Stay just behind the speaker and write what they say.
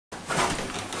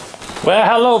Well,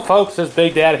 hello folks, it's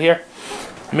Big Dad here.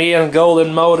 Me and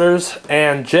Golden Motors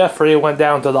and Jeffrey went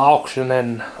down to the auction,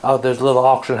 and there's a little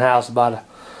auction house about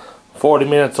 40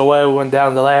 minutes away. We went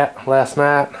down to that last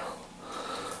night.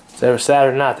 So every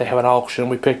Saturday night they have an auction.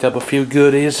 We picked up a few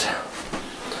goodies.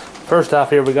 First off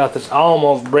here we got this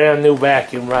almost brand new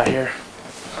vacuum right here.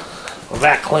 A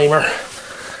vac cleaner.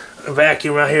 A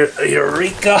vacuum right here.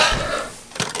 Eureka.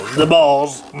 The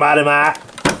balls. Mighty might.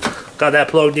 Got that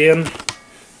plugged in.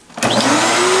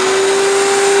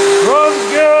 Runs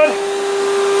good.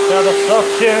 Got a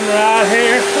suction right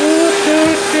here.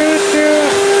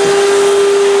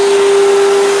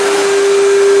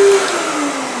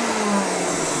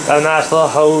 Got a nice little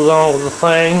hose on with the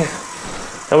thing.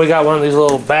 And we got one of these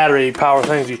little battery power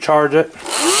things. You charge it.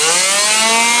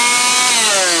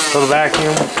 For the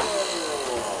vacuum.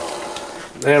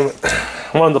 And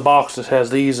one of the boxes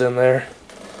has these in there.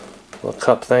 Little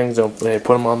cup things. They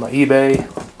put them on my eBay.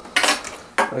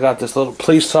 I got this little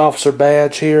police officer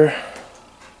badge here.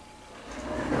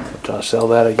 I'll try to sell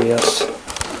that, I guess.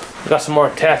 Got some more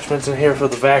attachments in here for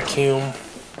the vacuum.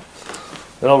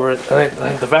 And over it, I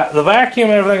think the vacuum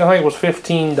and everything I think was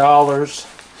 $15.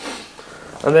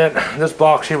 And then this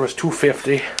box here was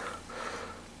 $2.50.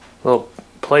 Little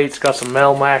plates, got some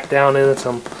Melmac down in it,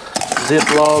 some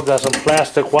Ziploc, got some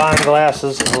plastic wine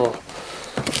glasses, a little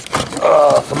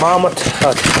thermometer,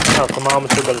 not a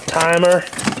thermometer, but a timer.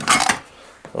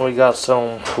 And we got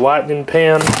some whitening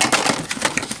pen,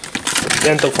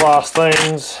 dental floss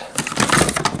things.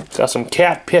 Got some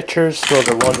cat pictures, those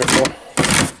are wonderful.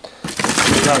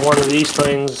 We got one of these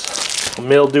things, a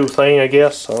mildew thing, I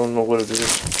guess. I don't know what it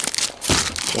is.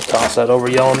 We'll toss that over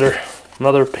yonder.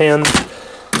 Another pen,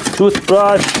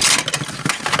 toothbrush.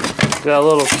 Got a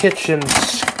little kitchen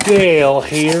scale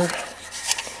here.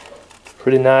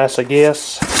 Pretty nice, I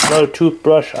guess. Another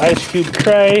toothbrush, ice cube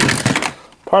tray.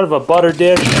 Part of a butter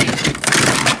dish.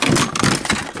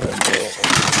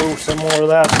 Move some more of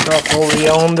that stuff over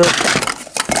yonder.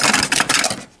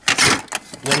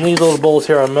 And these little bowls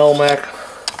here are Melmac.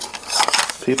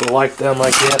 People like them, I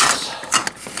guess.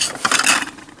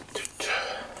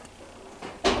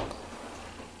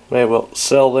 Maybe we'll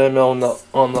sell them on the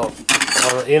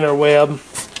interweb.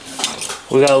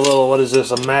 We got a little, what is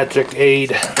this? A magic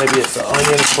aid. Maybe it's an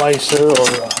onion slicer or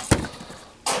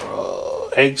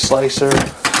a egg slicer.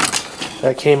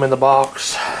 That came in the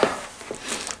box.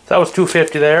 That was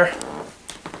 $2.50 there.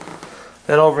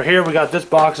 Then over here we got this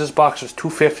box. This box is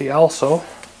 $2.50 also.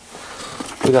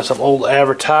 We got some old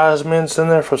advertisements in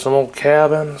there for some old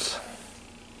cabins.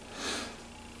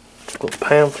 A little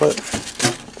pamphlet.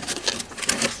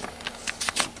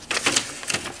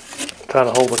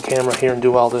 Trying to hold the camera here and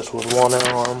do all this with one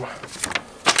arm.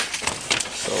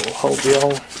 So hold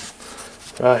y'all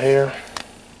right here.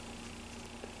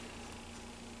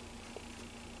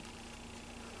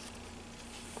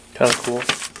 Kind of cool.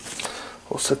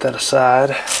 We'll set that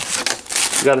aside.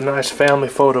 We got a nice family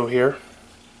photo here.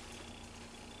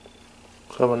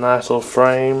 So have a nice little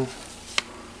frame.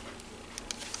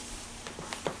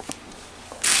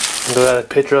 We got a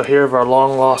picture here of our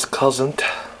long lost cousin.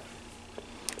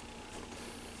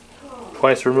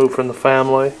 Twice removed from the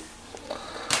family.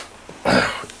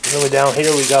 Then down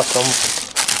here we got some.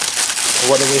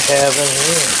 What do we have in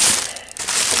here?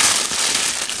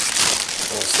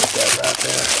 We'll set that right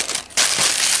there.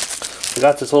 We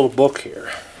got this little book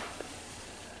here.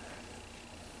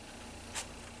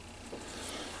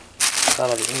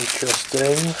 Kind of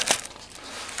interesting,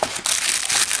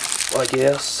 I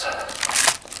guess.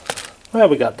 Well,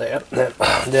 we got that.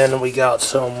 Then we got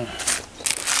some.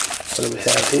 What do we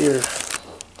have here?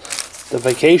 The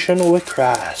Vacation with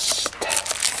Christ.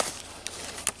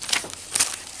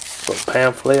 Some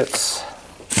pamphlets.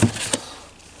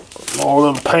 More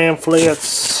little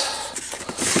pamphlets.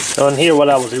 So in here, what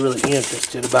I was really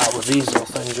interested about was these little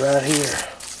things right here.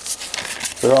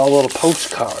 They're all little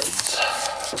postcards.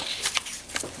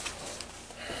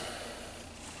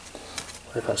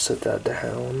 If I set that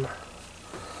down,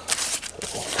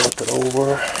 we'll flip it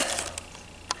over.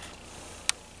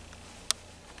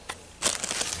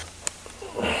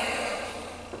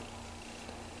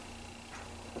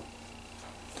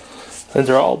 And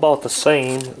they're all about the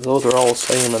same. Those are all the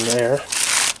same in there.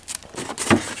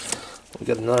 We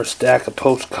got another stack of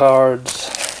postcards.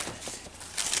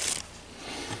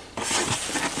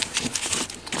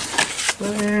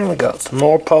 And we got some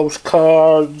more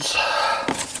postcards.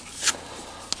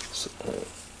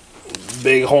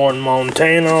 Bighorn,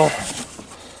 Montana.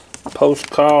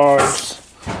 Postcards.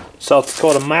 South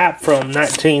Dakota map from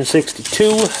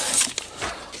 1962.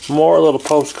 More little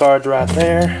postcards right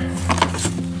there.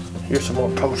 Here's some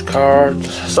more postcards.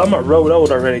 Some are wrote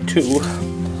out already too.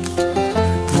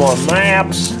 More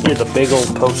maps. Here's a big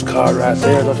old postcard right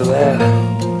there. Look at that.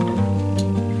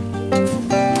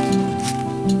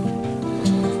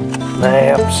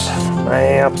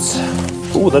 Maps.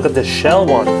 Ooh, look at this shell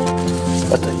one.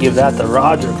 Got to give that to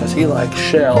Roger because he likes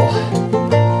shell.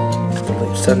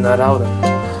 I'll send that out.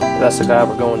 And that's the guy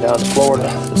we're going down to Florida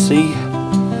to see.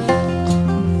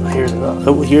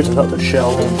 Here's another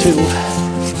shell one too.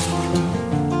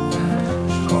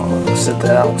 Oh, let's set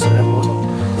that out so everyone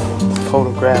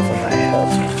photograph of that.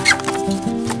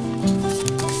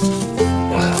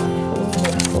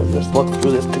 We'll just look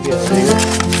through this together here.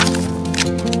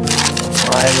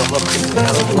 I haven't looked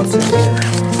at what's in here.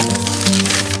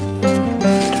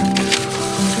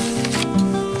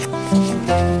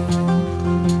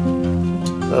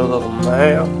 A little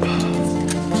map.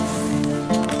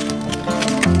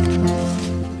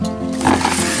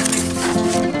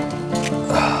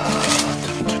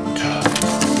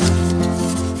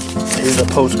 Here's a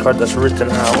postcard that's written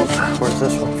out. Where's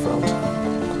this one from?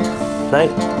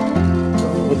 Night?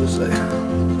 What does it say?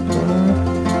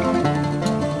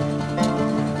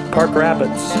 Park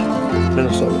Rapids,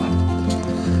 Minnesota.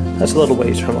 That's a little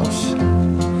ways from us.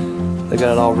 They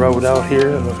got it all wrote out here.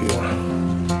 I don't know if you want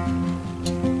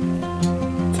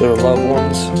to their loved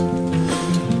ones.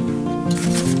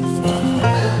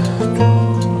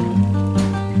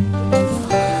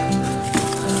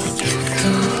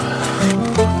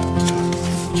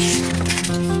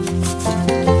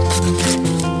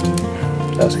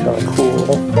 That's kind of cool.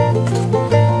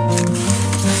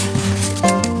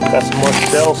 Got some more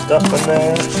shell stuff in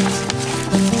there.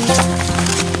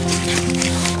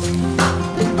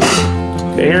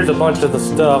 Okay, here's a bunch of the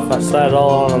stuff. I set it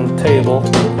all on the table.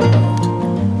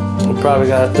 We probably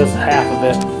got just half of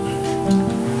it.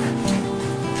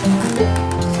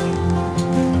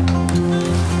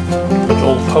 Bunch of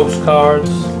old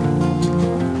postcards.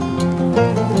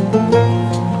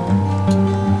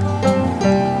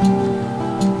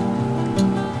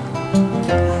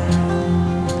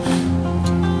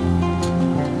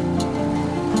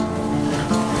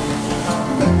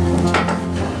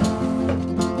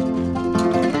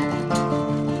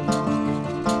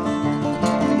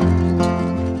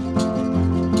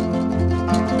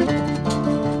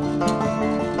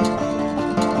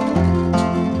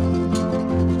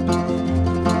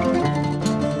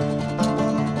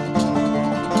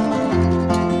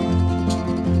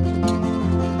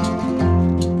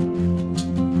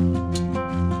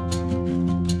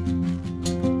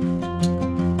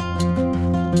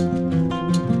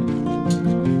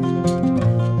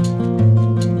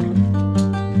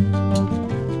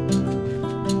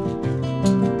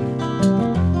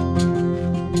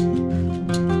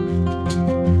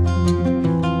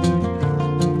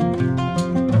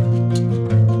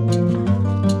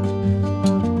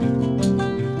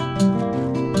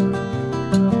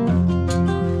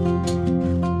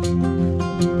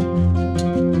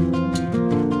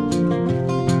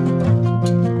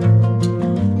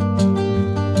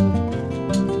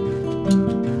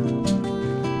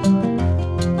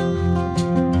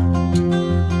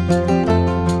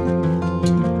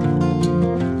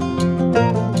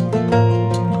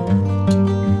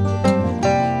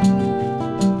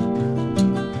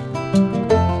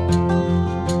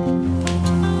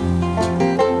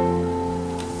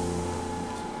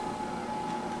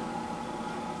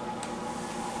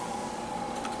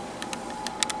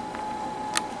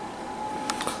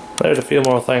 There's a few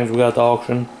more things we got at the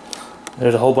auction.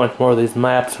 There's a whole bunch more of these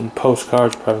maps and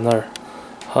postcards, probably another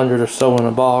 100 or so in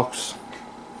a box.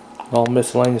 All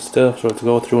miscellaneous stuff, so let's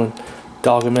go through and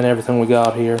document everything we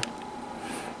got here.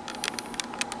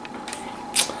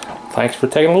 Thanks for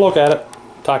taking a look at it.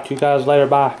 Talk to you guys later.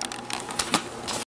 Bye.